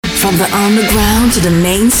From the underground to the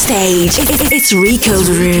main stage, it's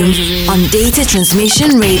RICO's room on Data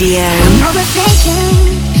Transmission Radio.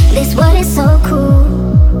 Overthinking, this world is so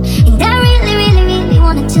cool, and I really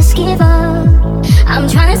wanna just give up. I'm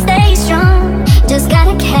trying to stay strong, just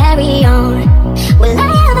gotta carry on. Will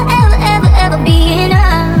I ever be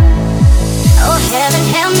enough? Oh heaven,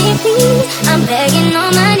 help me please, I'm begging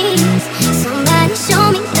on my knees. Somebody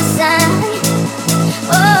show me a sign.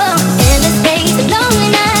 Oh, in the space of lonely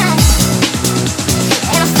nights,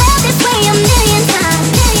 and I felt this way a million times.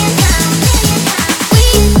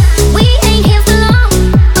 We ain't here for long,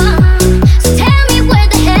 so tell me where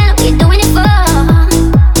the hell we doing it for?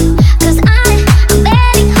 'Cause I'm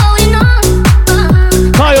barely holding on.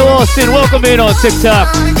 Kyle Austin, welcome in on TikTok.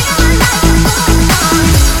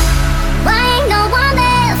 Why ain't no one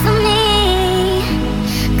there for me?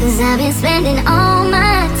 'Cause I've been spending all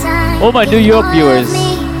my time. All my New York viewers.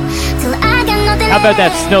 How about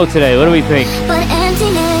that snow today? What do we think? But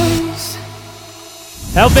emptiness.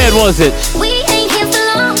 How bad was it? We ain't here for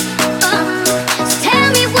long. So tell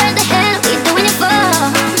me where the hell we doing it for?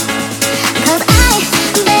 'Cause I'm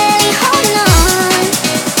barely holding on.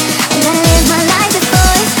 I'm gonna live my life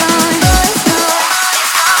before it's gone.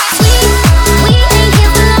 We ain't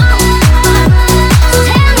here for long. So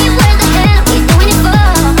tell me where the hell we doing it for?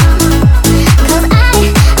 'Cause I'm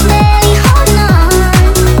barely holding on.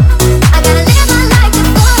 I gotta live my life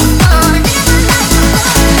before it's gone.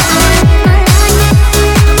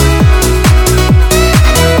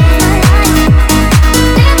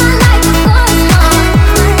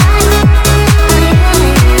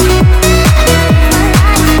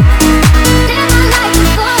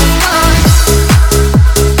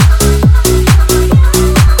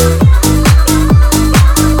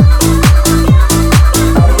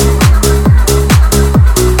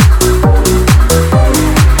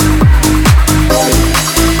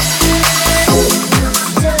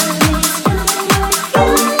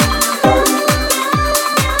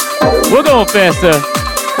 We're going faster.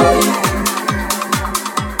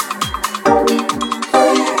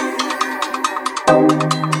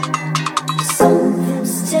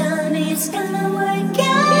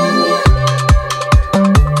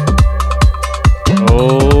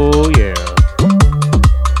 Oh yeah.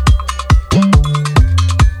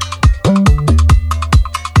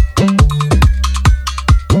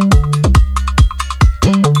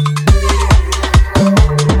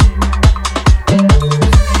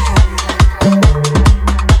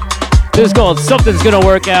 This is called Something's Gonna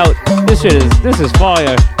Work Out. This is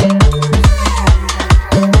fire.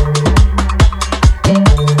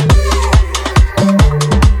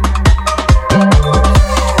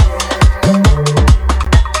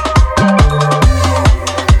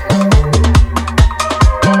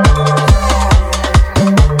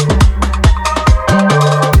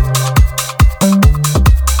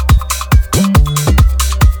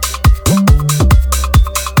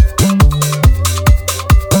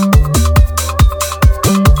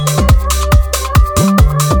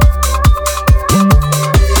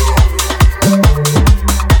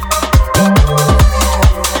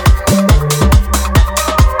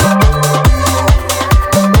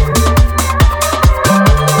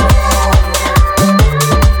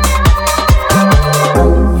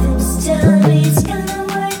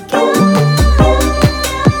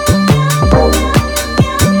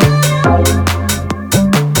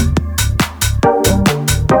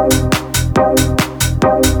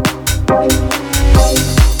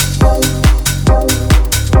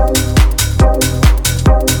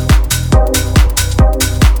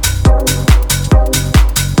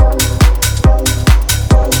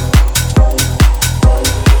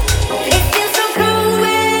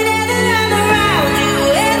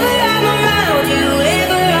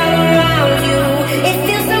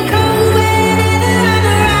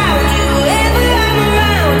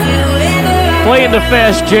 Playing the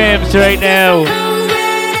fast jams right now.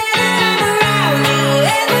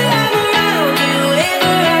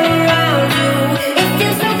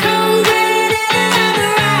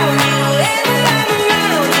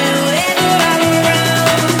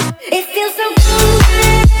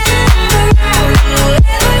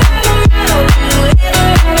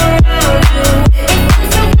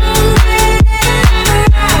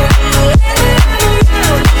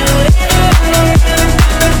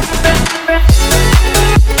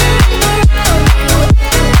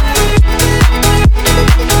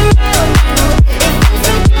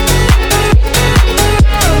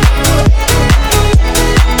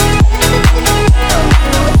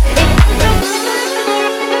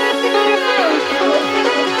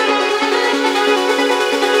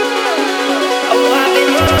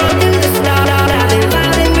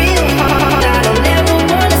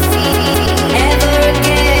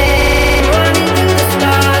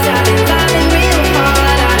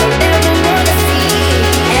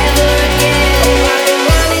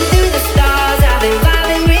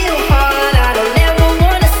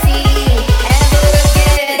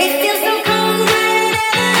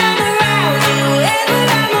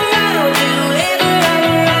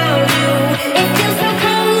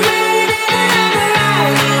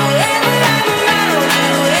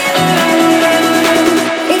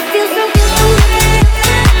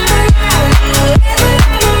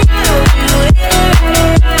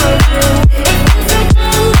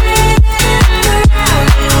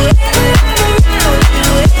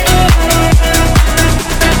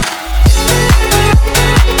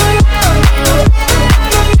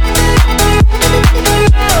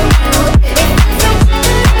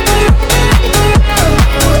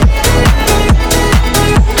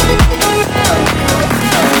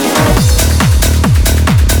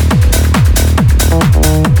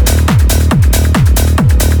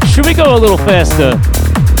 go a little faster.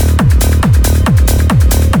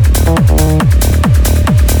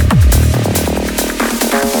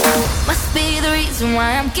 Must be the reason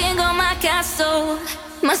why I'm king of my castle.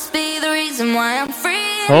 Must be the reason why I'm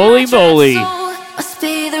free. Holy moly. Must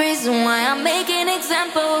be the reason why I'm making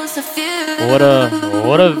examples of you.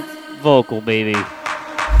 What a vocal, baby.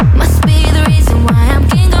 Must be the reason why I'm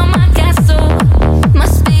king of my castle.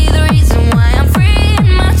 Must be the reason why I'm free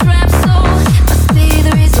in my trap soul. Must be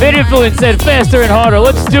the reason. Bad Influence said faster and harder.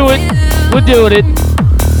 Let's do it. We're doing it.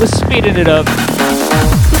 We're speeding it up.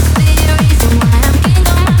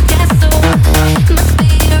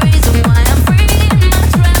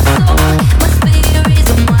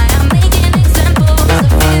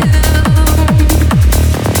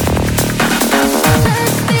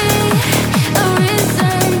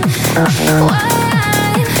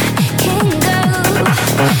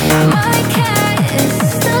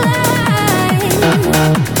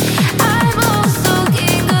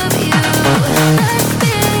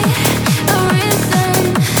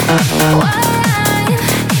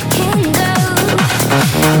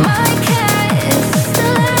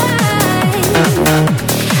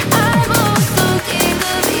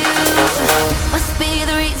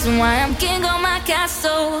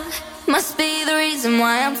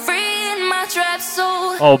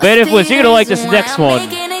 Oh, Bad Influence, you're gonna like this next one.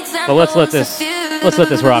 But let's let this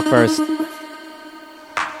rock first.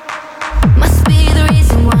 Must be the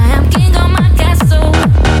reason why I'm king of my castle.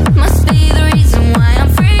 Must be the reason why I'm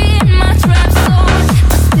free in my trap soul.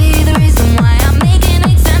 Must be the reason why I'm making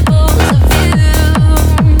examples of you.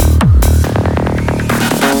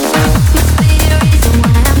 Must be the reason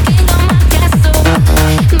why I'm king of my castle.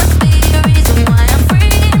 Must be the reason why I'm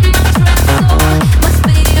free in my trap soul. Must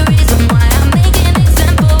be the reason why I'm making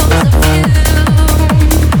examples of you.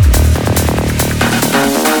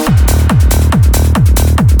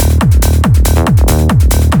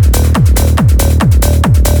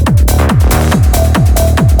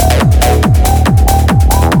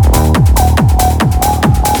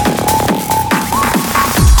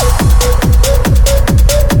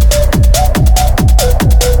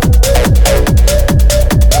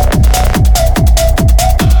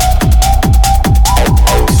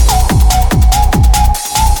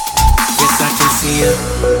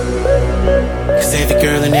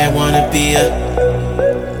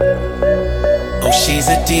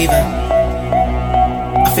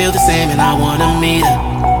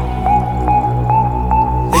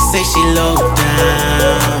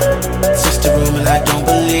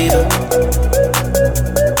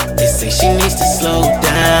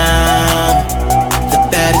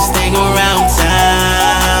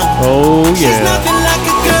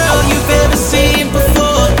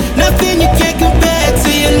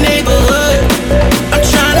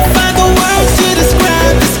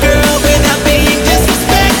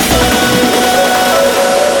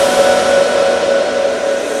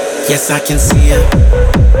 Yes, I can see her.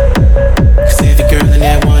 'Cause every girl in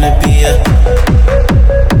there wanna be her.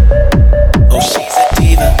 Oh, she's a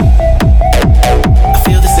diva. I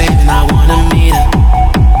feel the same and I wanna meet her.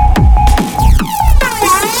 They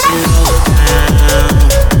say she low down.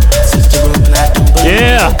 It's just a room and I don't believe.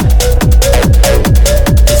 Yeah.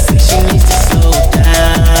 They say she needs to slow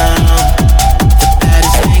down. The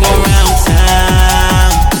baddest thing around town.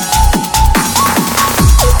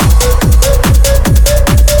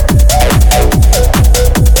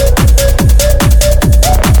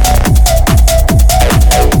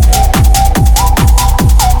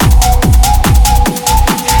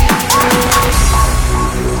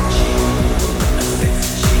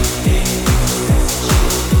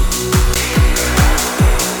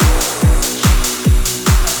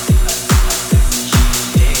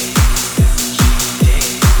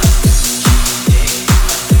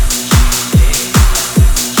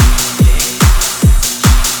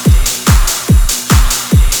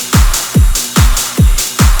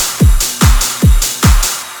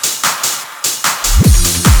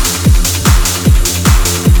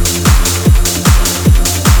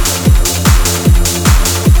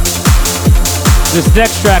 This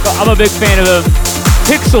next track, I'm a big fan of the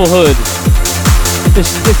Pixel Hood. This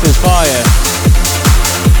is fire.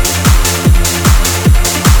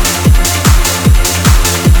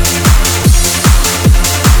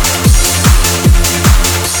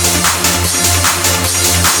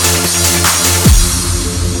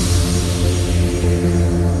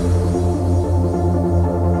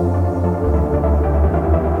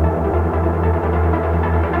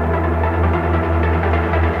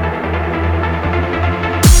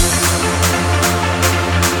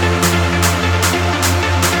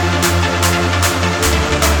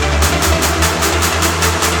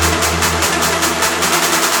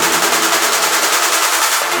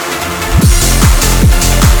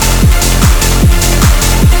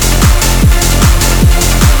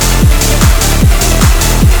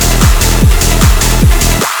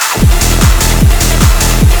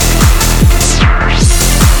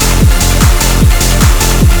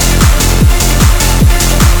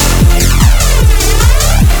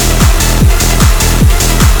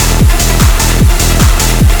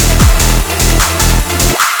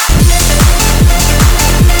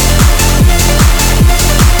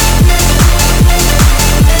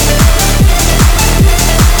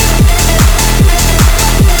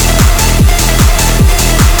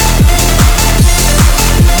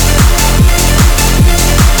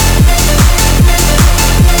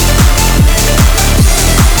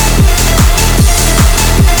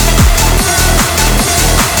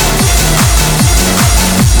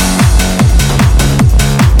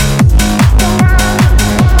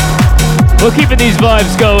 We're keeping these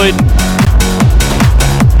vibes going.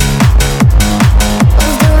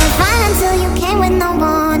 Was doing fine until you came with no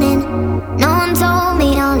warning. No one told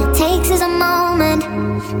me all it takes is a moment.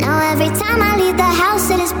 Now every time I leave the house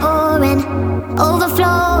it is pouring,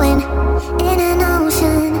 overflowing in an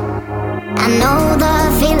ocean. I know the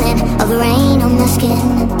feeling of rain on the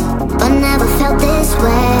skin, but never felt this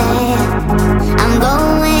way. I'm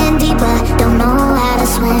going deeper, don't know how to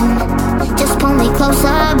swim. Just pull me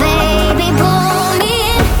closer, baby, pull me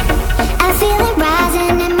in. I feel it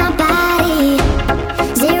rising in my body.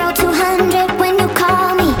 0 to 100 when you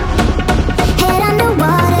call me. Head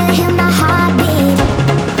underwater, hear my heartbeat.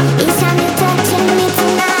 Each time you're touching me,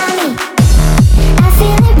 Tsunami. I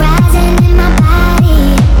feel it rising in my body.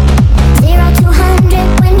 0 to 100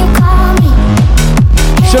 when you call me.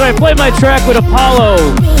 Should I play my track with Apollo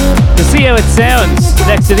to see how it sounds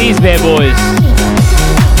next to these bad boys?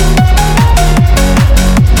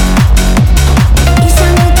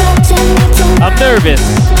 I'm nervous.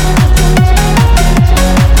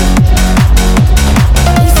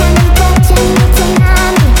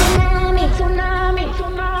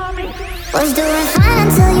 Was doing fine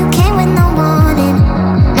until you came with no warning.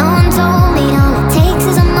 No one told me all it takes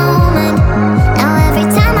is a moment. Now every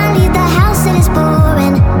time I leave the house it is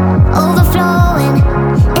pouring, overflowing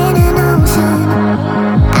in an ocean.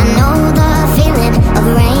 I know the feeling of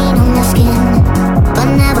rain on the skin, but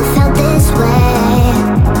never felt this way.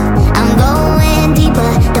 I'm going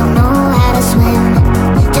deeper, don't know how to swim.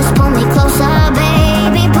 Just pull me closer,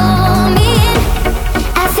 baby, pull me in.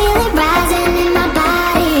 I feel it rising in my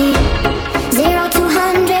body. 0 to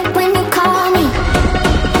 100 when you call me.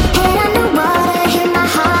 Head underwater, hear my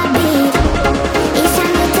heartbeat. Each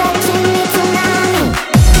time you're touching me, Tsunami.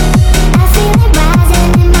 I feel it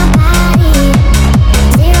rising in my body.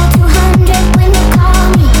 0 to 100 when you call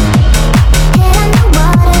me. Head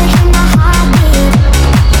underwater, hear my heartbeat.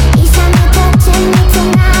 Each time you're touching me,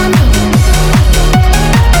 Tsunami.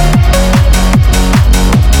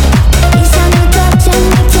 Each time you're touching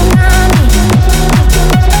me, Tsunami.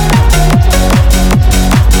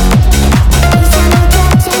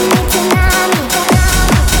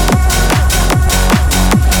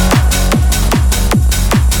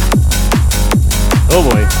 Oh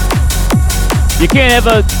boy. You can't have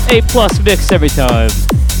a A+ mix every time.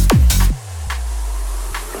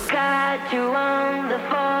 Got you on the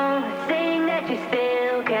phone, saying that you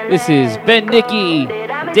still can. This is Ben Nicky,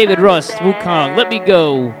 David Rust, WUKONG, Let Me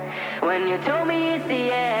Go. When you told me it's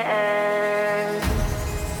the end.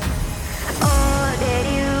 Or did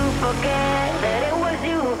you forget that it was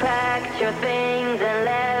you who packed your things and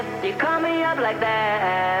left? You call me up like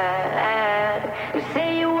that. You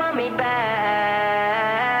say you want me back.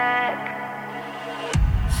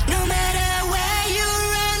 No matter where you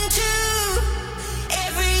run to,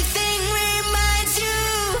 everything reminds you.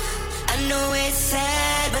 I know it's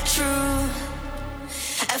sad but true.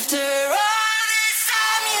 After all this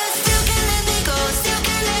time, you still can let me go, still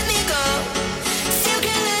can let me go, still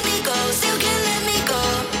can let me go, still can let me go.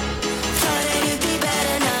 Thought that you'd be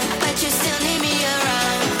better now, but you still need me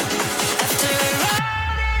around. After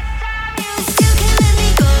all this time, you still can let me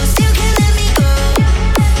go, still can let me go,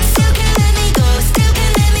 still can let me go, still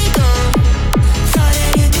can let me go. Thought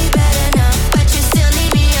that you'd be better now, but you still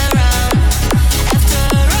need me around. After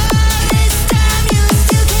all this time, you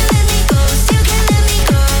still can let me go, still can let me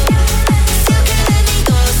go, still can let me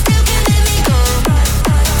go, still can let me go.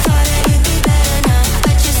 Thought that you'd be better now,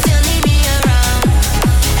 but you still need me around.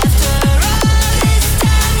 After all this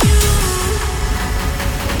time, you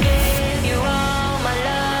Gave you all my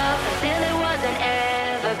love, but still it wasn't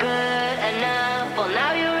ever good enough. Well,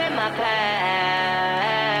 now you're in my past,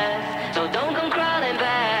 so don't come crawling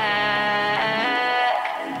back.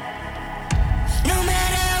 no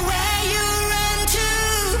matter where you run to,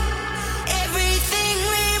 everything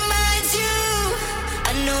reminds you.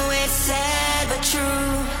 I know it's sad but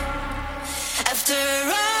true. After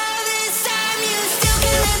all this time, you still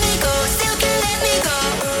can let me go, still can let me go,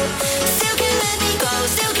 still can let me go,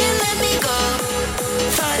 still can let me go.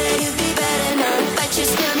 Thought that you'd be better now, but you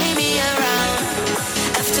still need me around.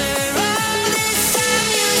 After all this time,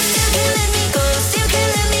 you still can let me go, still can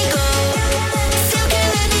let me go, still can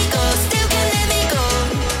let me go, still can let me go.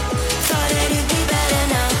 Thought that you'd be better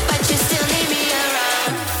now, but you still need me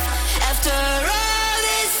around. After all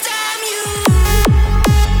this time, you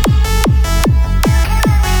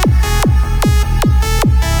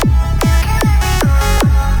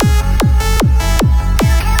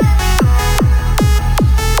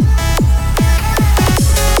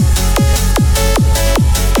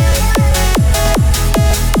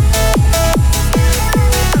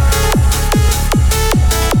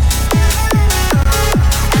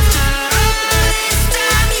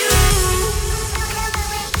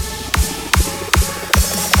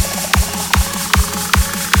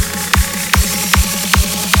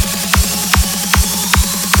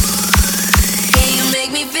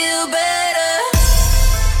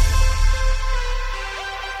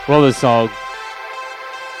Love this song.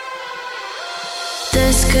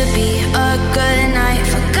 This could be a good night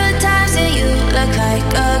for good times, and you look like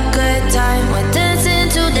a good time. We're dancing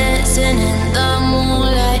to dancing in the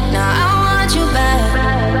moonlight. Now I want you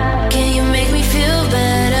back. Can you make me feel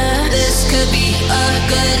better? This could be a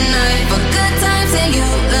good night for good times, and you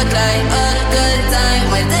look like a good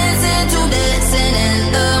time. We're dancing to dancing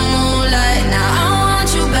in the moonlight. Now I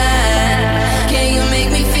want you back. Can you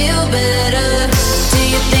make me feel better? Do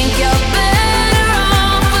you think you're better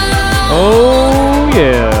off alone? Oh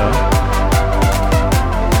yeah.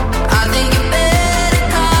 I think you better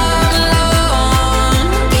come along.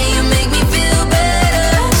 Can you make me feel better?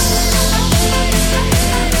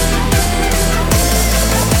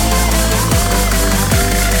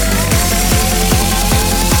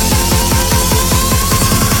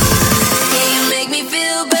 Can you make me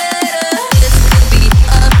feel better? This could be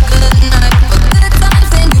a good night for good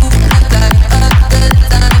times, and you look like a good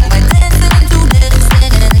time. We're dancing to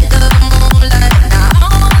dancing in the moonlight. Now I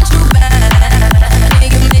want you back.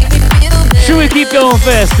 Can you make me feel better? Should we keep going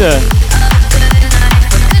faster?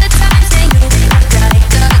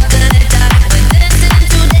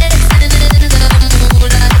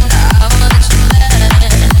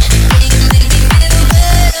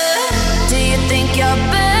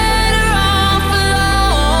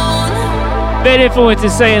 Bad Influence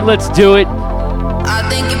is saying let's do it.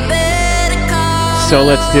 So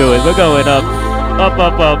let's do it. We're going up. Up,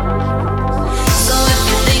 up, up.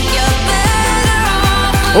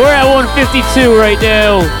 We're at 152 right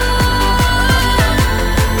now.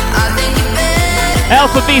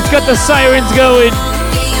 Alpha Beat's got the sirens going.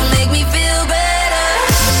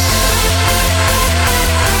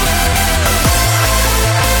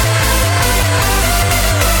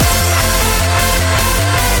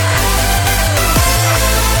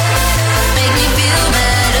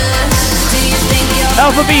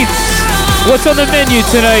 Alpha Beats, what's on the menu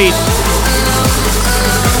tonight?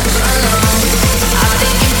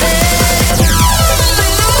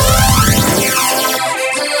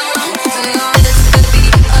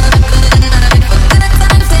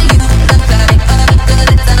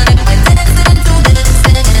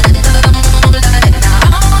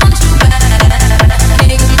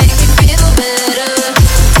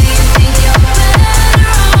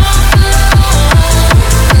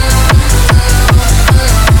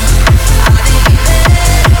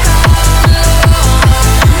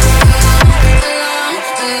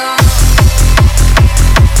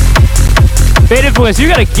 Bad Influence, you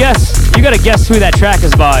gotta guess who that track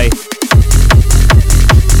is by.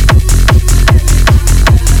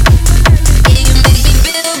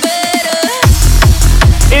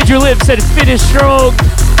 Andrew Lib said finish strong.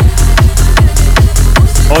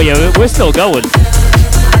 Oh yeah, we're still going.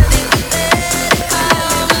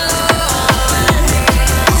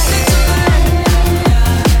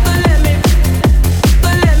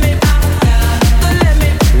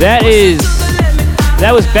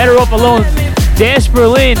 That was Better Off Alone. Dash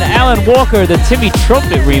Berlin, Alan Walker, the Timmy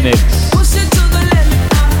Trumpet remix.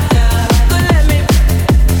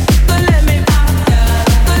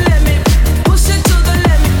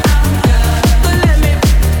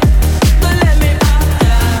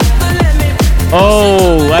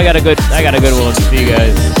 Oh, I got a good one for you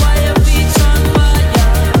guys.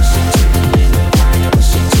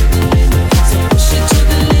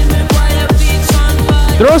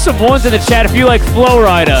 Throw some ones in the chat if you like Flow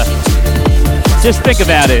Rider. Just think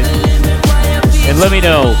about it and let me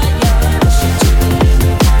know.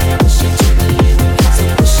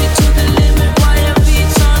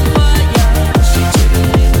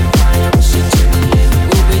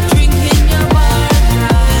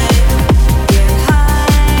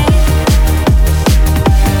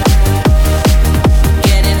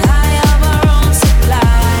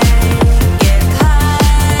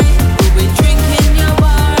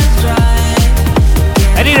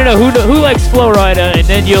 Who likes Flow Rider, and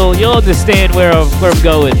then you'll understand where I'm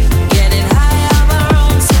going.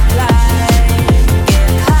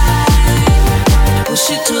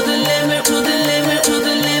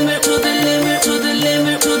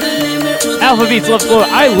 Alpha Beats love Flow.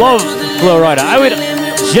 I love Flow Rider. I would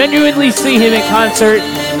genuinely see him in concert.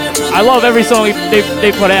 I love every song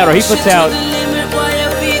they put out or he puts out.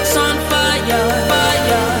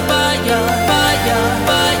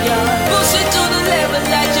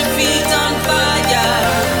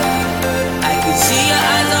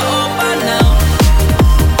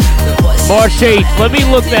 March 8th, let me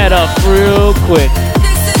look that up real quick.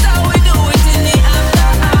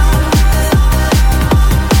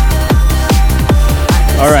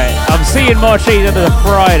 Alright, I'm seeing March 8th into the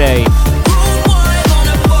Friday.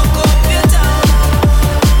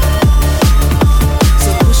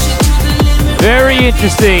 Very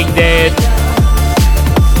interesting, Dan.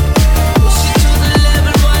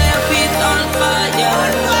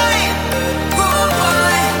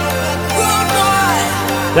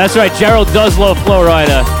 That's right, Gerald does love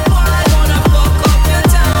Flowrider.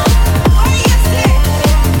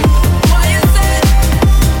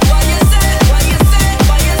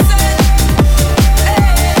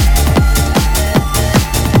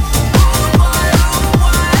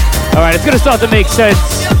 Alright, it's gonna start to make sense.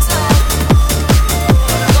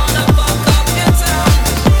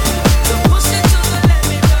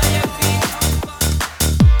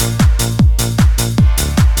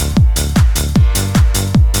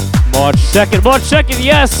 March 2nd,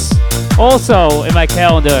 yes! Also in my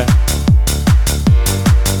calendar,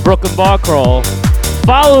 Brooklyn Bar Crawl.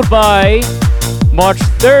 Followed by March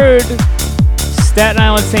 3rd, Staten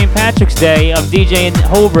Island St. Patrick's Day. I'm DJing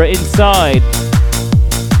Hobra inside.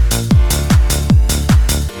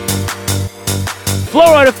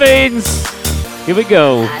 Flowrider fans, here we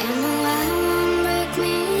go.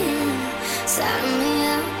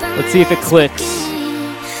 Let's see if it clicks.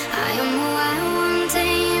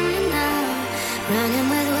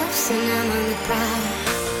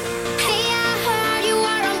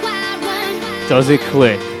 Does it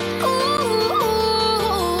click?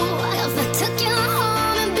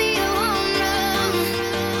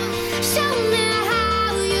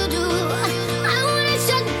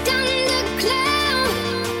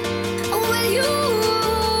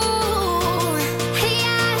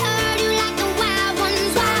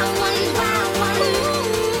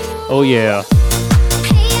 Oh yeah.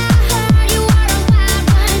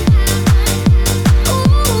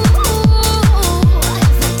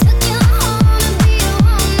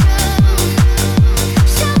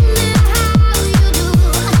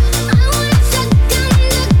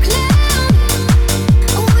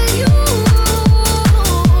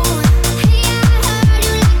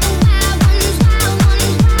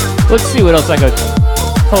 Let's see what else I could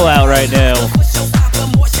pull out right now.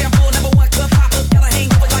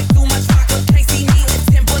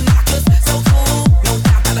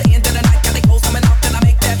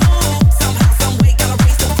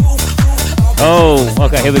 Oh,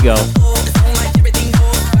 okay, here we go.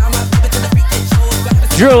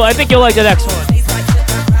 Drew, I think you'll like the next one.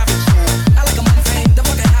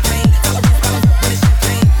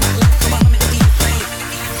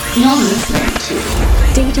 You're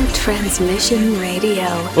listening to Data Transmission Radio.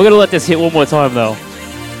 We're gonna let this hit one more time though.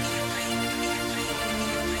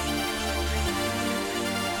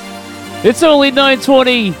 It's only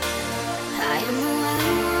 9:20.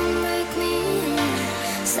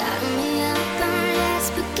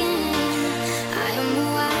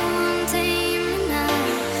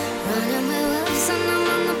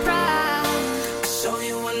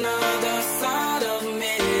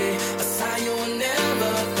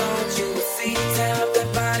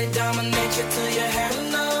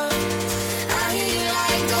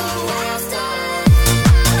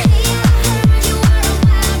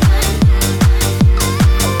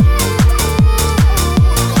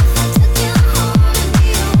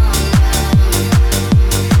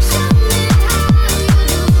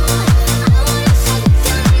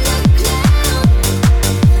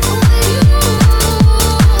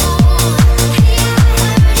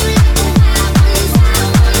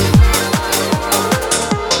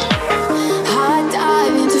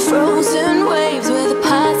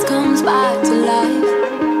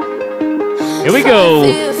 Here we go.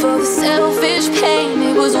 For the selfish pain,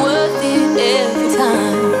 it was worth it every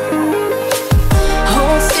time.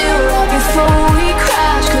 Hold still right before we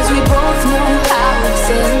crash, cause we both know how it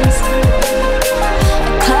ends.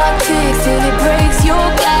 The clock ticks till it breaks your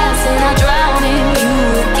glass, and I drown in you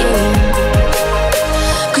again.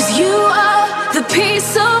 Cause you are the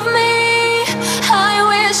piece of me I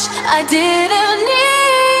wish I didn't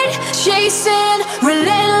need. Chasing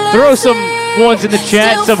relentless. Throw some ones in the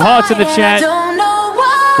chat, some hearts in the chat.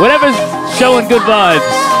 Whatever's showing good vibes,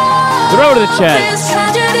 throw it in the chat.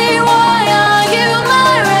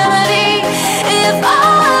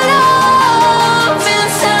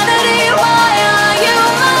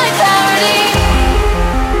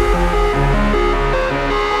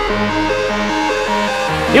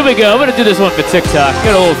 Here we go. I'm gonna do this one for TikTok.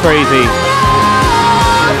 Get a little crazy.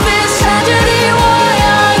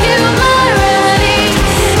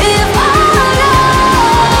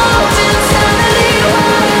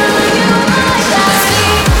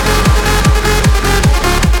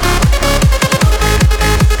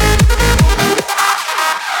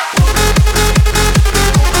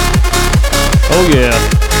 Oh yeah.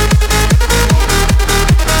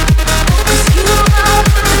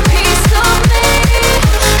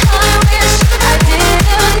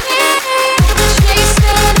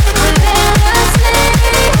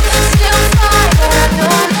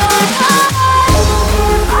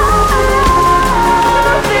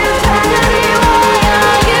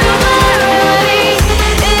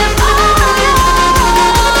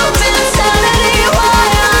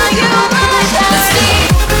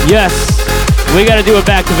 Yes, we gotta do a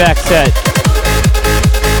back-to-back set.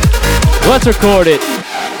 Let's record it.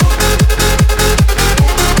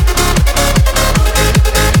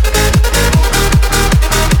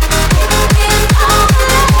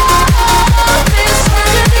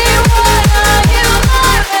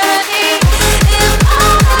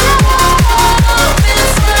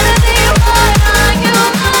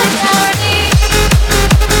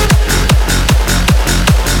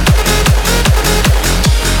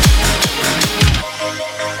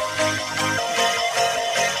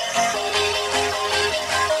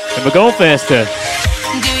 And we're going faster.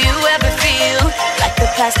 Do you ever feel like a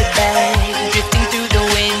plastic bag drifting through the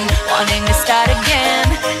wind, wanting to start again?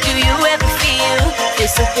 Do you ever feel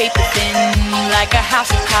this so paper thin, like a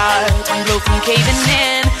house of cards, one blow from caving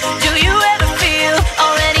in? Do you ever feel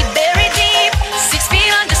already buried deep, 6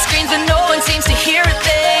 feet under screens but no one seems to hear a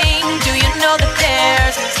thing? Do you know that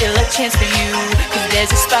there's still a chance for you, cause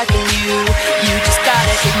there's a spark in you? You just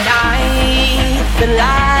gotta ignite the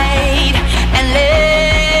light and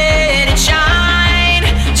let it shine,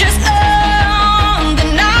 just on the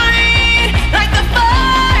night, like the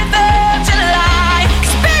 4th of July.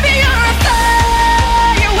 'Cause baby, you're a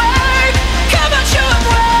firework. Come on, show 'em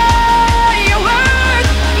where you work.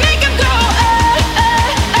 Make 'em go,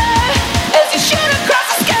 as you shoot across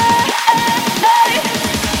the sky.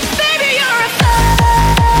 Baby, you're a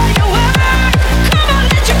firework. Come on,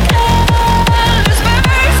 let your colors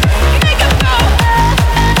burst. Make 'em go,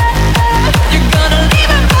 you're gonna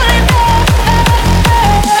leave 'em falling down.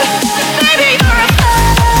 Baby, you're a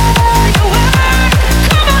firework.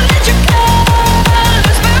 Come on, let your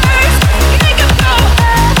colors burst. Make 'em go,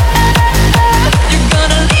 you're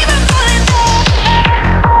gonna leave 'em falling down.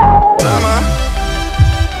 Summer,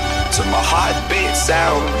 to my heartbeat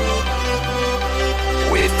sound,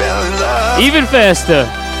 we fell in love Even faster.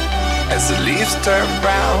 as the leaves turn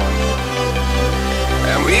brown,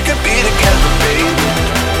 and we could be together, baby,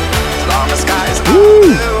 as long as skies are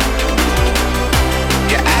blue.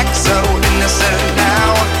 You act so innocent now,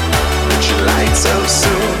 but you lied so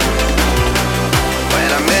soon. When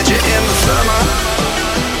I met you in the summer,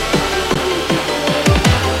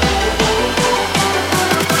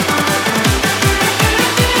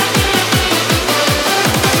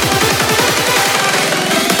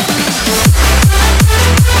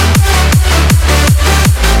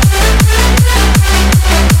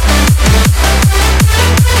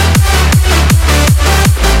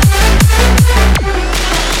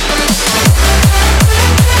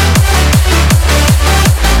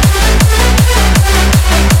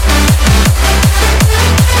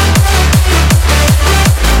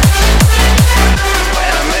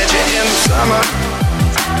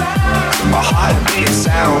 my heartbeat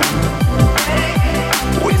sound,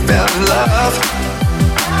 we fell in love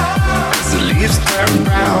as the leaves turn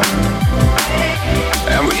brown,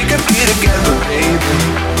 and we could be together, baby,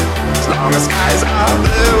 as long as skies are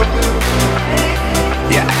blue.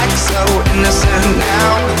 You act so innocent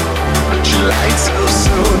now, but you lied so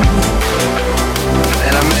soon.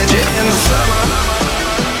 And I met you in the summer.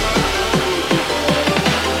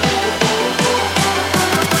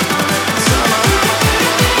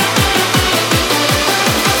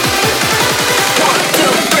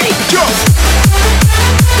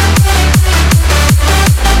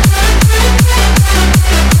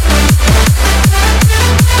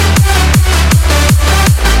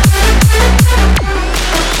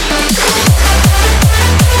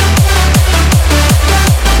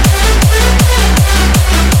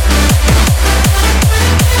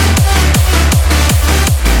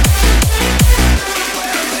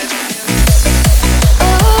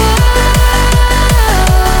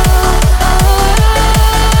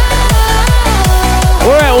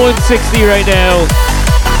 We're at 160 right now.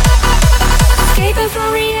 Escaping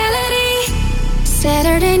from reality.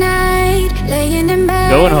 Saturday night, laying in bed.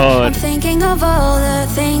 Going hard. I'm thinking of all the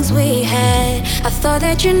things we had. I thought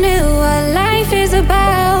that you knew what life is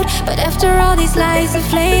about, but after all these lights, the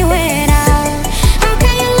flame went out. How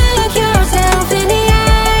can you look yourself in the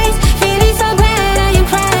eyes? Feeling so bad, are you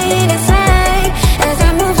crying inside? As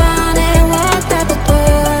I move on and walk out the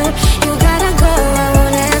door, you gotta go, I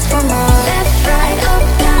won't ask for more. Left, right, up,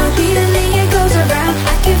 down, repeatedly it goes around.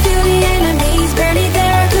 I can feel the enemies barely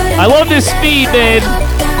there. I couldn't I love be. this speed, man. Up,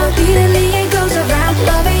 down, repeatedly it goes around.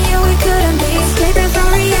 Loving you, we couldn't be. Escaping from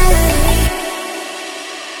reality.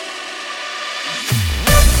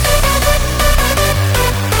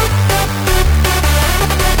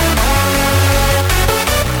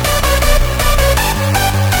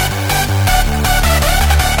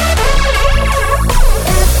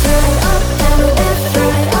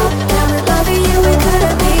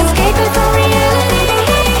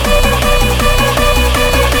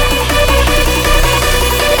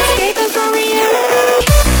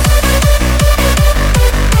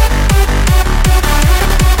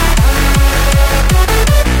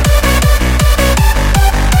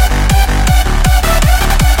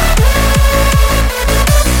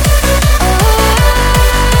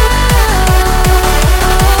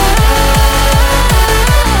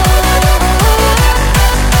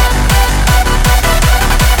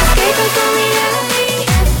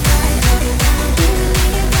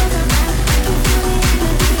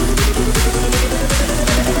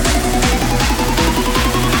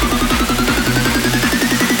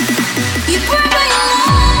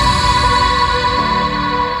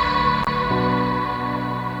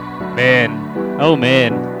 Oh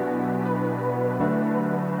man.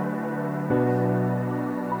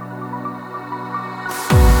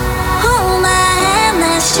 Hold my hand,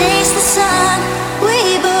 let's chase the sun.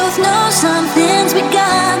 We both know something's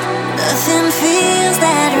begun. Nothing feels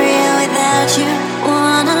that real without you.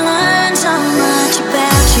 Wanna learn so much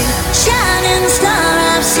about you. Shining star,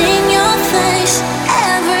 I've seen your face.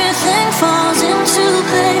 Everything falls into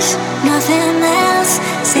place. Nothing else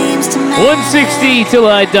seems to matter. 160 till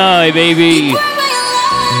I die, baby.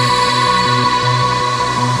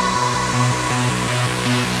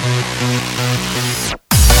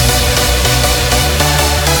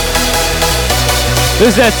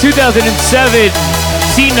 This is that 2007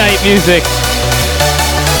 teen night music.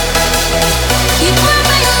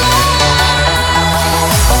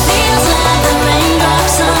 Feels like the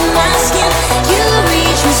raindrops on my skin. You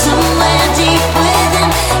reach me somewhere deep within.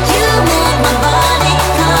 You make my body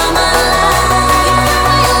come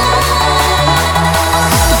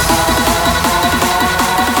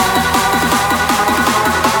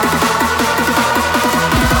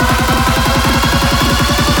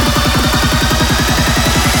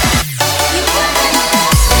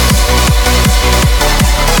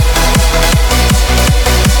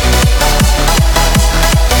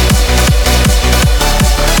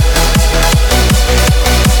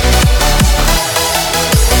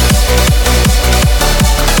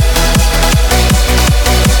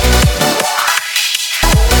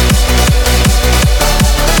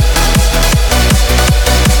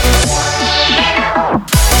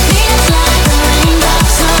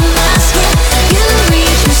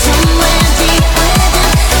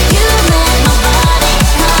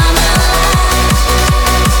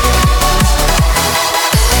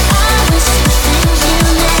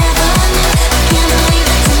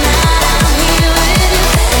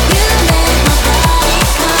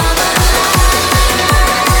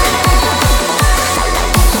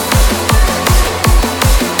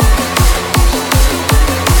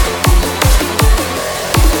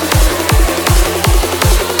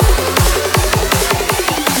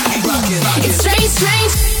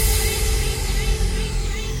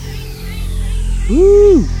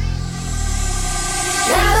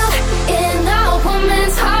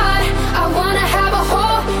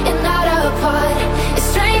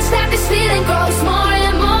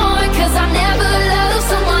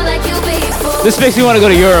This makes me want to go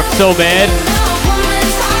to Europe so bad.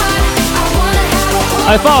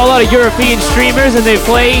 I follow a lot of European streamers and they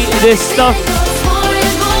play this stuff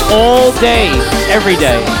all day, every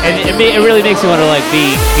day, and it really makes me want to like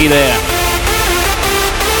be there.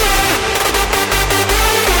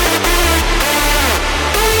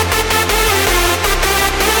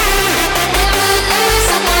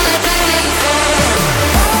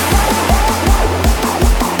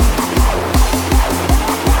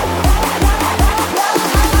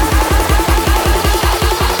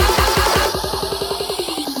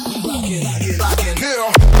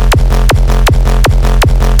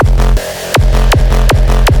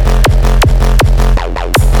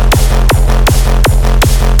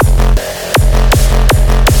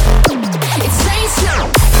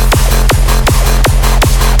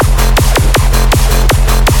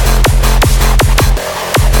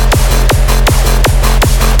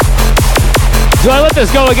 Do I let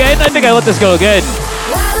this go again? I think I let this go again.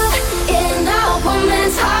 in a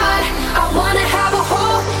woman's heart. I wanna have a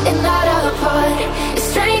whole and not a part. It's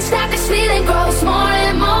strange that this feeling grows more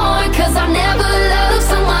and more, 'cause I've never loved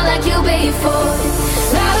someone like you before.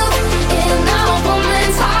 Love in a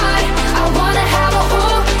woman's heart. I wanna have a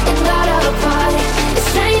whole and not a part. It's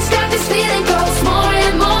strange that this feeling grows more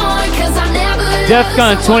and more, 'cause I've never loved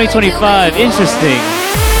DEFCON 2025, interesting.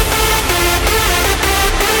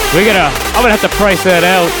 I'm gonna have to price that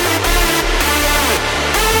out.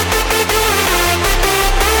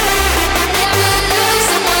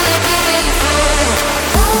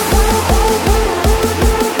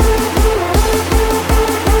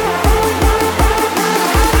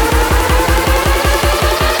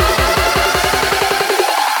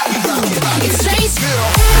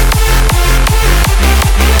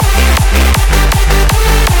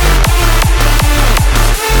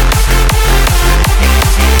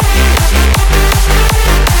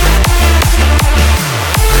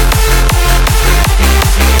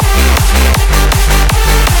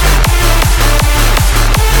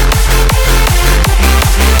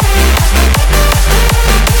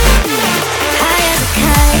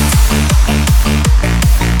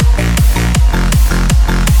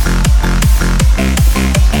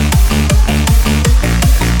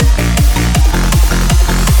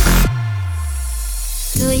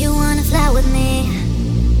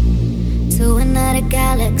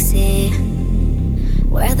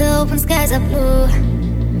 open skies are blue,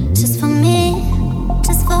 just for me,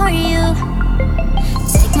 just for you.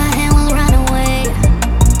 Take my hand, we'll run away.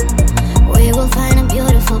 We will find a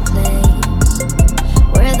beautiful place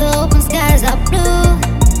where the open skies are blue,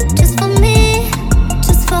 just for me,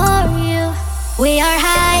 just for you. We are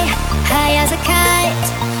high, high as a kite,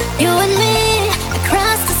 you and me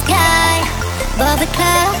across the sky, above the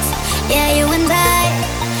clouds, yeah, you and I,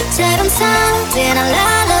 seven sounds in a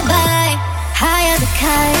lullaby, high as a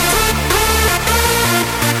kite.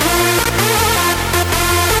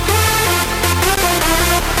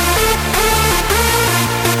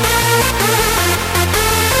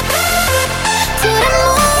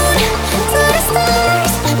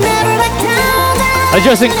 I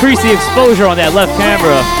just increased the exposure on that left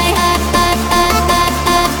camera.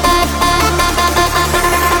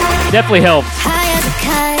 Definitely helped.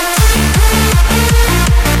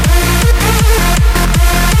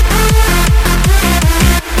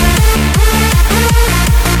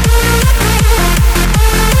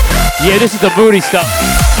 Yeah, this is the booty stuff.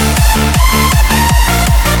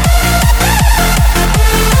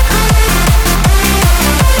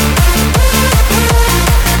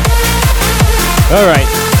 All right.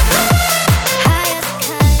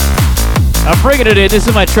 I'm bringing it in. This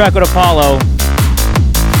is my track with Apollo.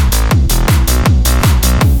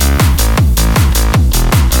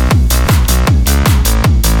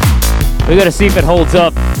 We gotta see if it holds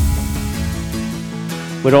up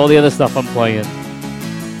with all the other stuff I'm playing.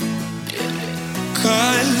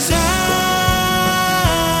 Cause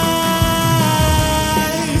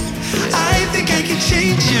I think I can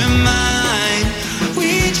change your mind.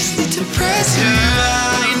 We just need to press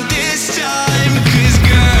rewind this time. Cause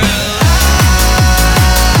girl,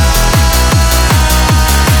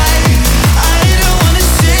 I don't wanna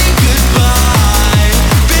say goodbye.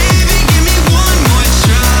 Baby, give me one more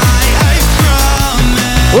try, I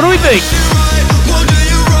promise. What do we think?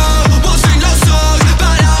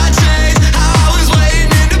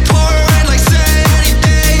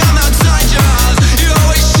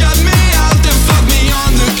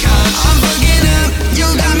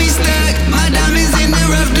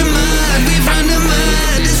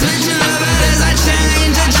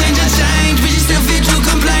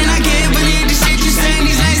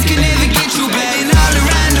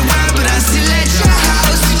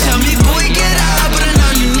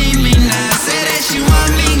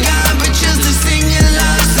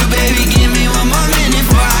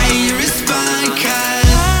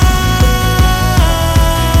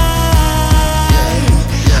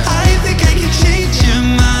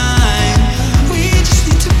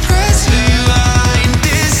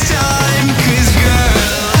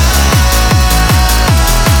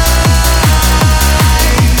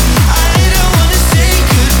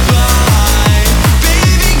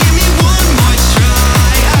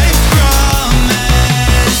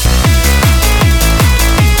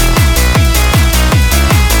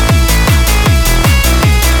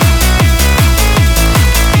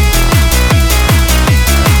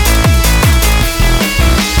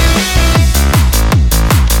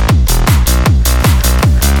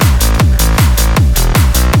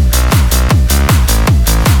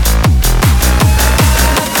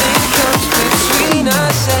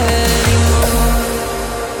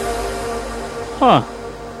 Huh.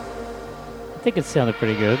 I think it sounded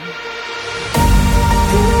pretty good.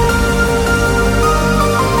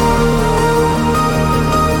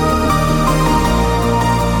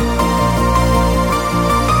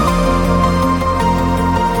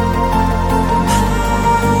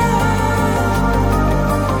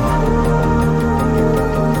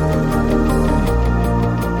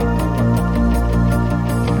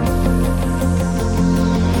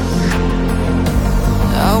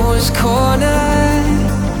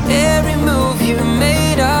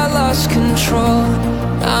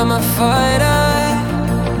 I'm a fighter.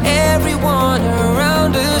 Everyone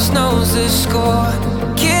around us knows the score.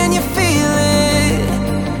 Can you feel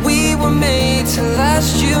it? We were made to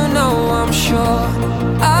last, you know I'm sure.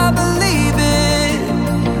 I believe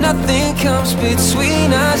it. Nothing comes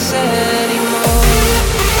between us anymore.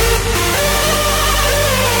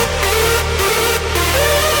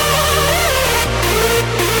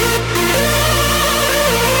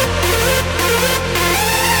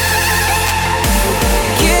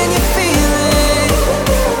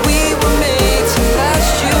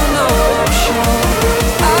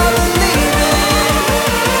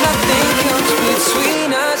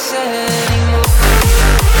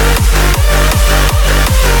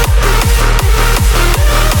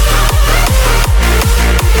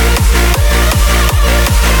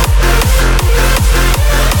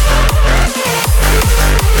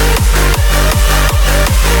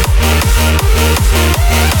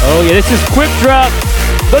 This is Quick Drop.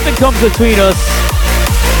 Nothing comes between us.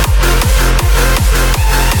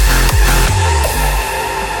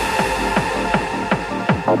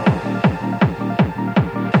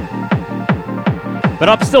 But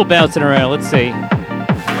I'm still bouncing around. Let's see.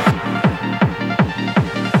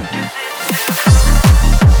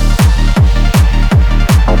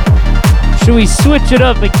 Should we switch it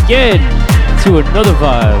up again to another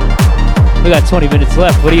vibe? We got 20 minutes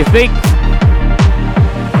left. What do you think?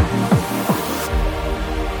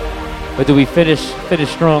 Or do we finish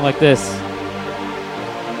strong like this?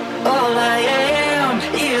 All I am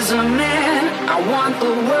is a man. I want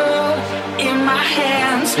the world in my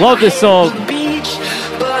hands. Love this song.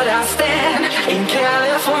 But I stand in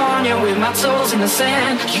California with my toes in the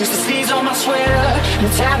sand. Used to sneeze on my sweater.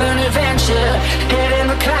 Let's have an adventure. Head in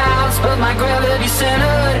the clouds, but my gravity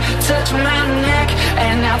centered. Touch my neck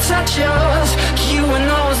and I'll touch yours. You and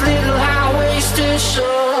those little high-waisted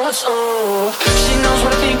shorts. Oh, she knows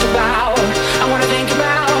what I think about. I wanna think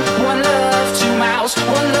about one love, two mouths,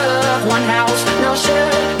 one love, one house. No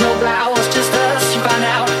shirt, no blouse, just us. You find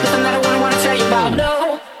out nothing that I wouldn't wanna tell you about.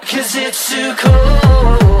 No, 'cause it's too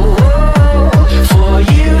cold for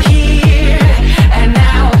you here and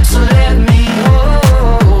now. So let me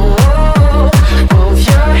hold both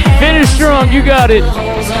your hands. Finish strong, you got it.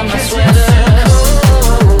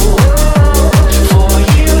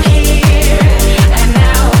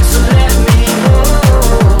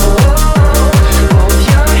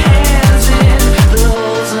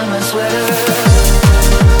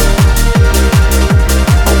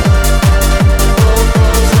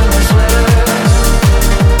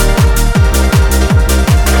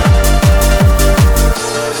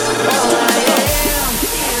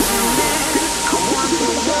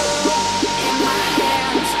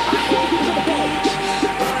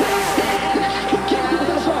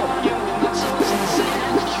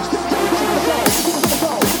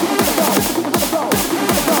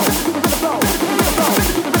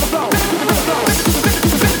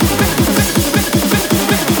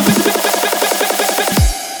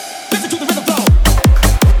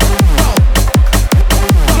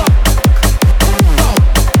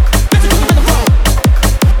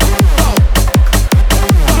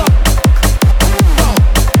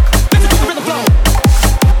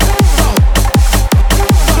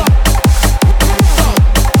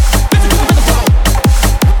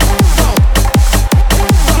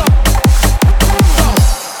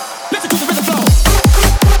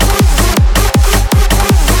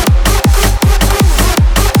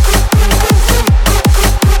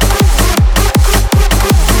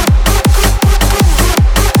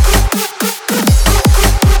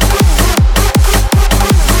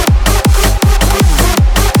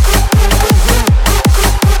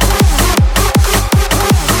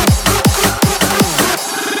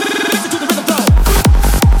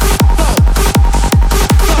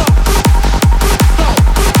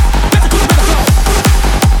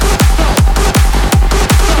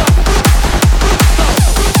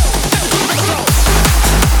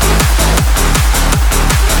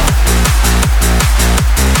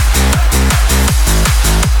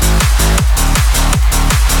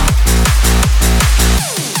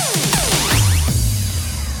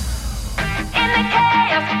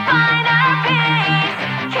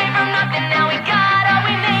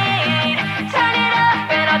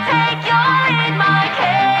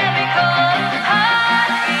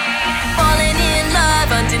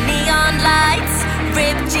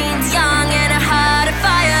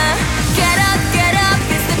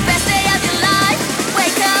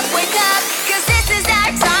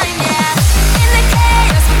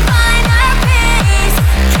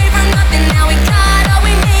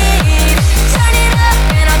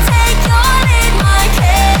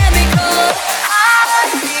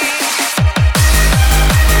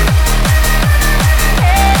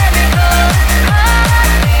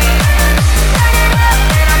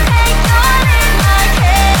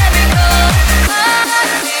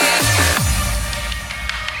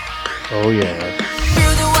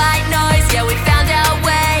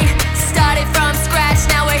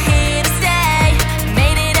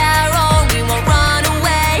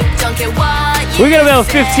 We got about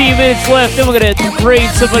 15 minutes left, then we're gonna raid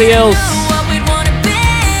somebody else.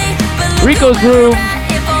 RICOS Room,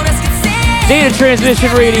 Data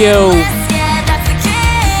Transmission Radio.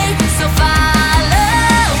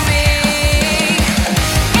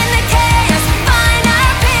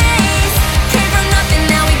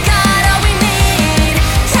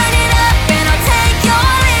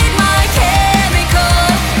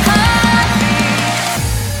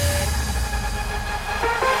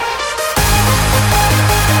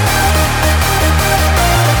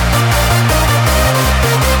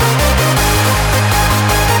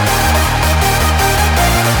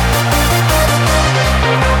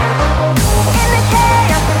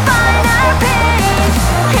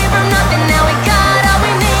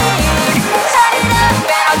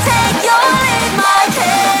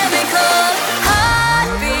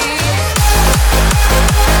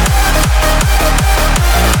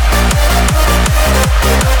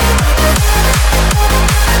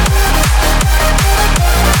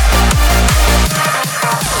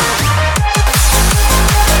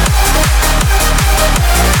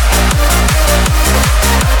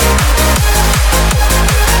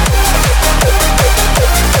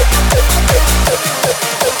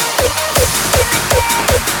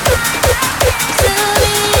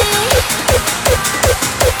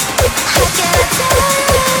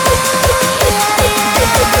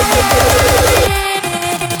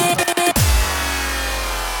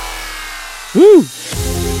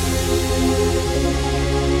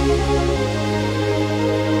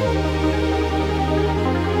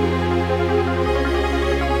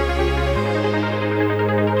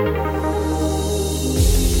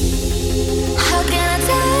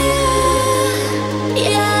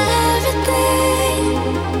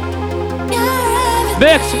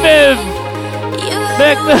 Max Mim!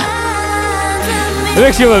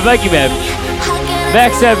 Mix you with Mikey Man.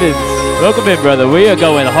 Max Evans. Welcome in, brother. We are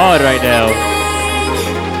going hard right now.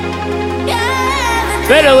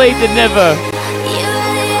 Better late than never.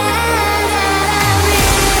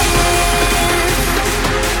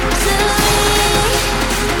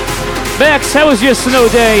 Max, how was your snow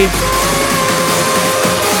day?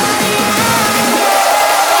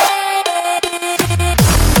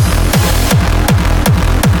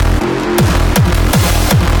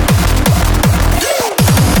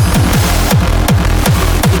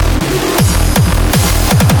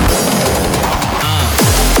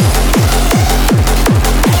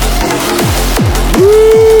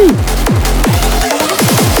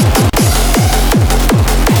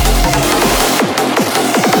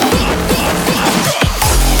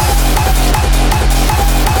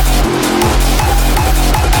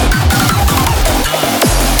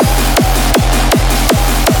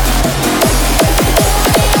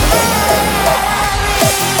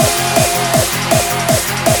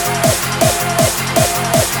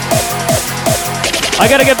 I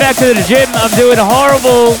gotta get back to the gym. I'm doing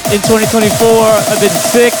horrible in 2024. I've been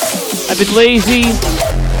sick. I've been lazy.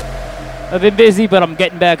 I've been busy, but I'm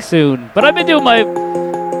getting back soon. But I've been doing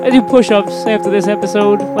I do push-ups after this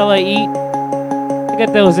episode while I eat. I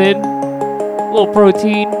get those in. A little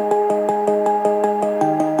protein.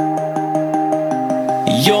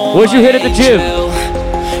 What'd you hit at the gym?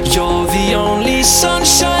 You're the only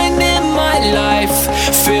sunshine in my life.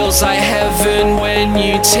 Feels like heaven when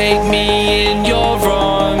you take me in your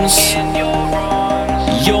arms.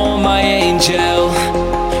 You're my angel.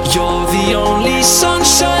 You're the only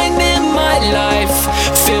sunshine in my life.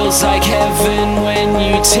 Feels like heaven when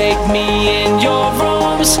you take me in your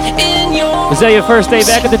arms. Is that your first day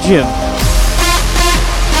back at the gym?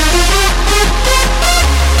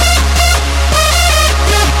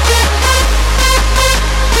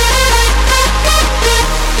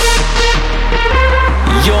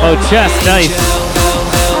 Oh, chest, nice.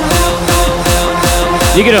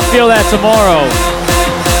 You're gonna feel that tomorrow.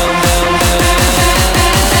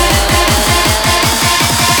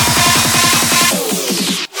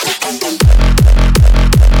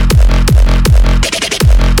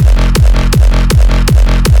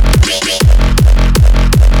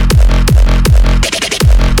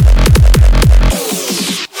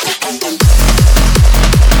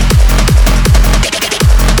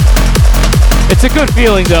 It's a good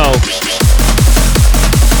feeling, though.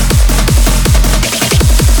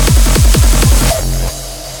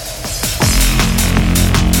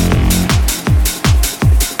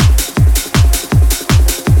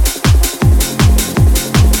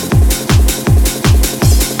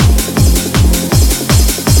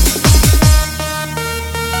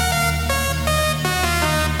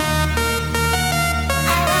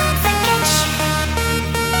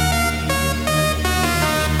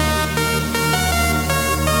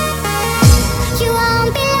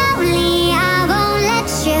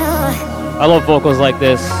 I love vocals like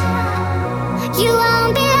this. You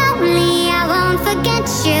won't be lonely, I won't forget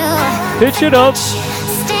you. Pitch it up.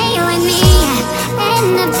 Stay with me,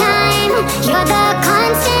 end of time. You're the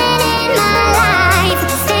constant in my life.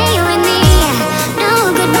 Stay with me, no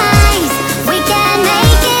goodbyes. We can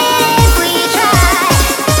make it if we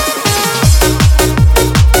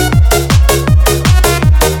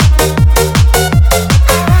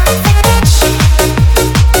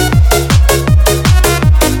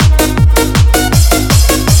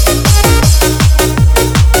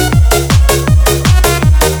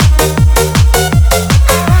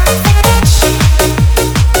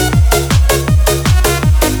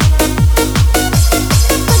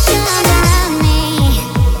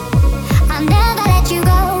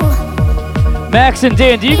Max and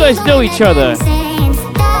Dan, do you guys know each other? Because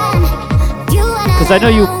I know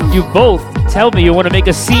you both tell me you want to make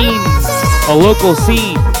a scene, a local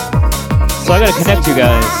scene. So I gotta connect you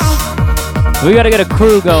guys. We gotta get a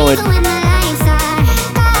crew going.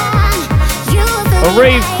 A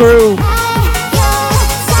rave crew.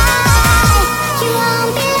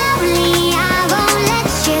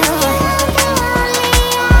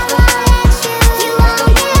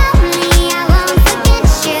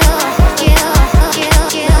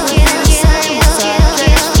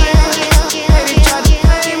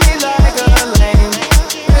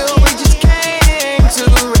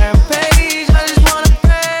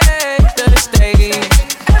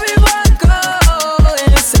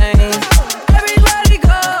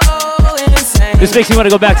 This makes me want to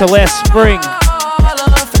go back to last spring.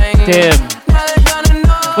 Damn.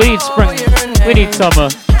 We need spring. We need summer.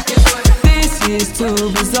 This is too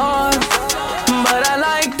bizarre, but I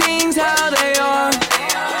like things how they are.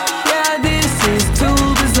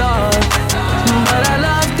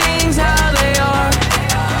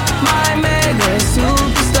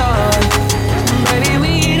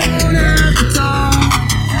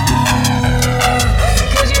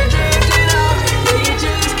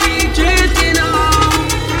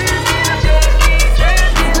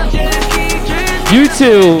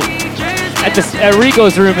 two at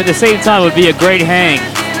Rico's room at the same time would be a great hang.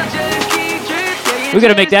 We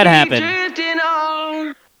gotta make that happen.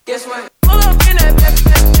 Guess what?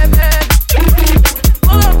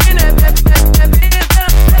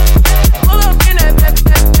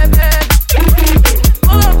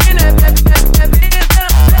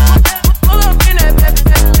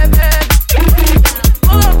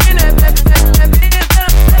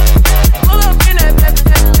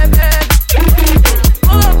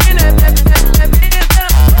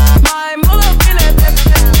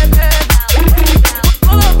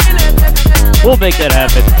 We'll make that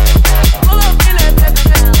happen.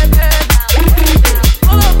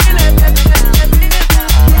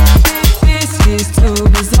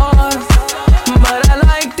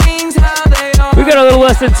 We got a little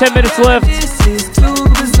less than 10 minutes left.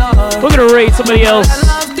 We're gonna rate somebody else.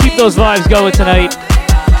 Keep those vibes going tonight.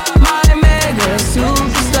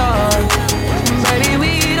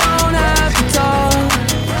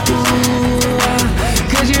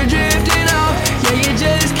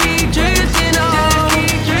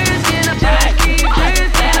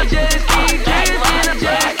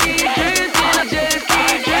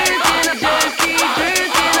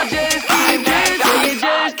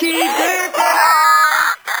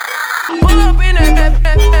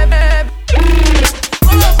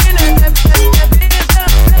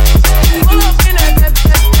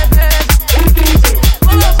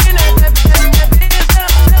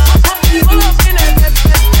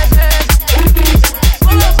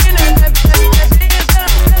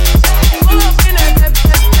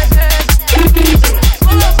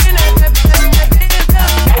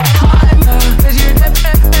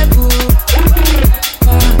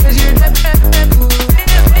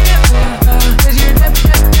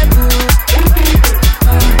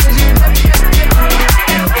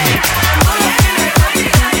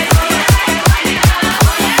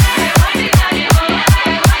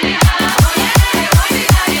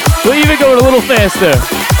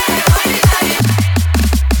 Faster.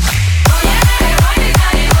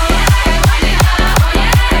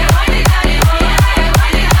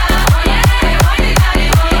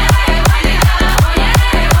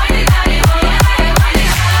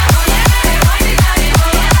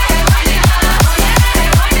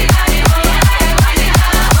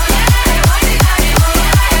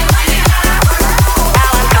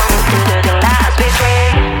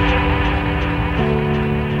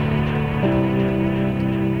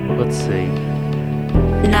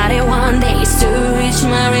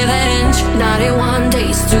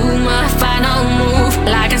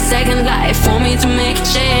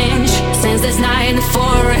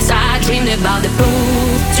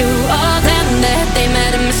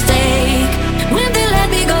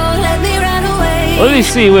 Let me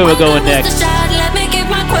see where we're going next. Let me give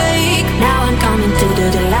my quake. Now I'm coming to do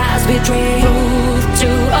the last betray. Prove to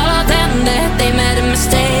all of them that they made a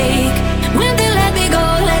mistake. When they let me go,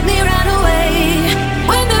 let me run away.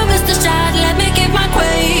 When they missed the shot, let me give my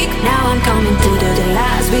quake. Now I'm coming to do the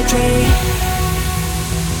last betray.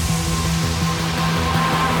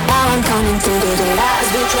 Now I'm coming to do the last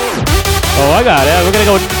betray. Oh, I got it. We're gonna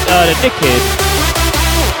go to Dickhead.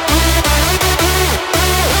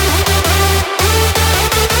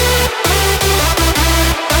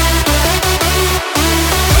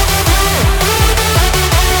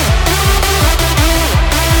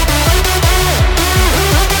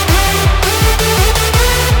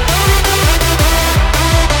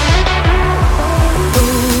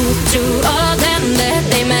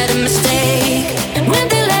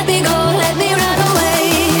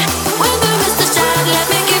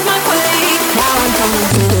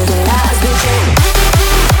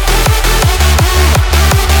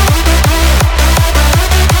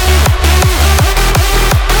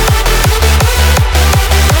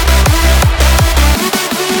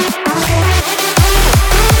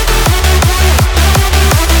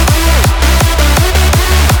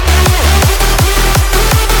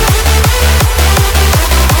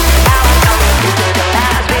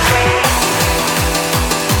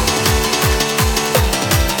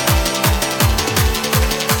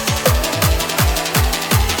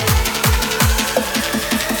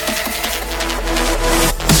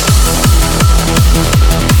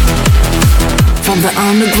 From the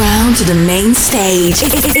underground to the main stage,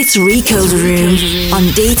 it's RICO's room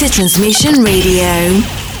on Data Transmission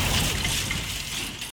Radio.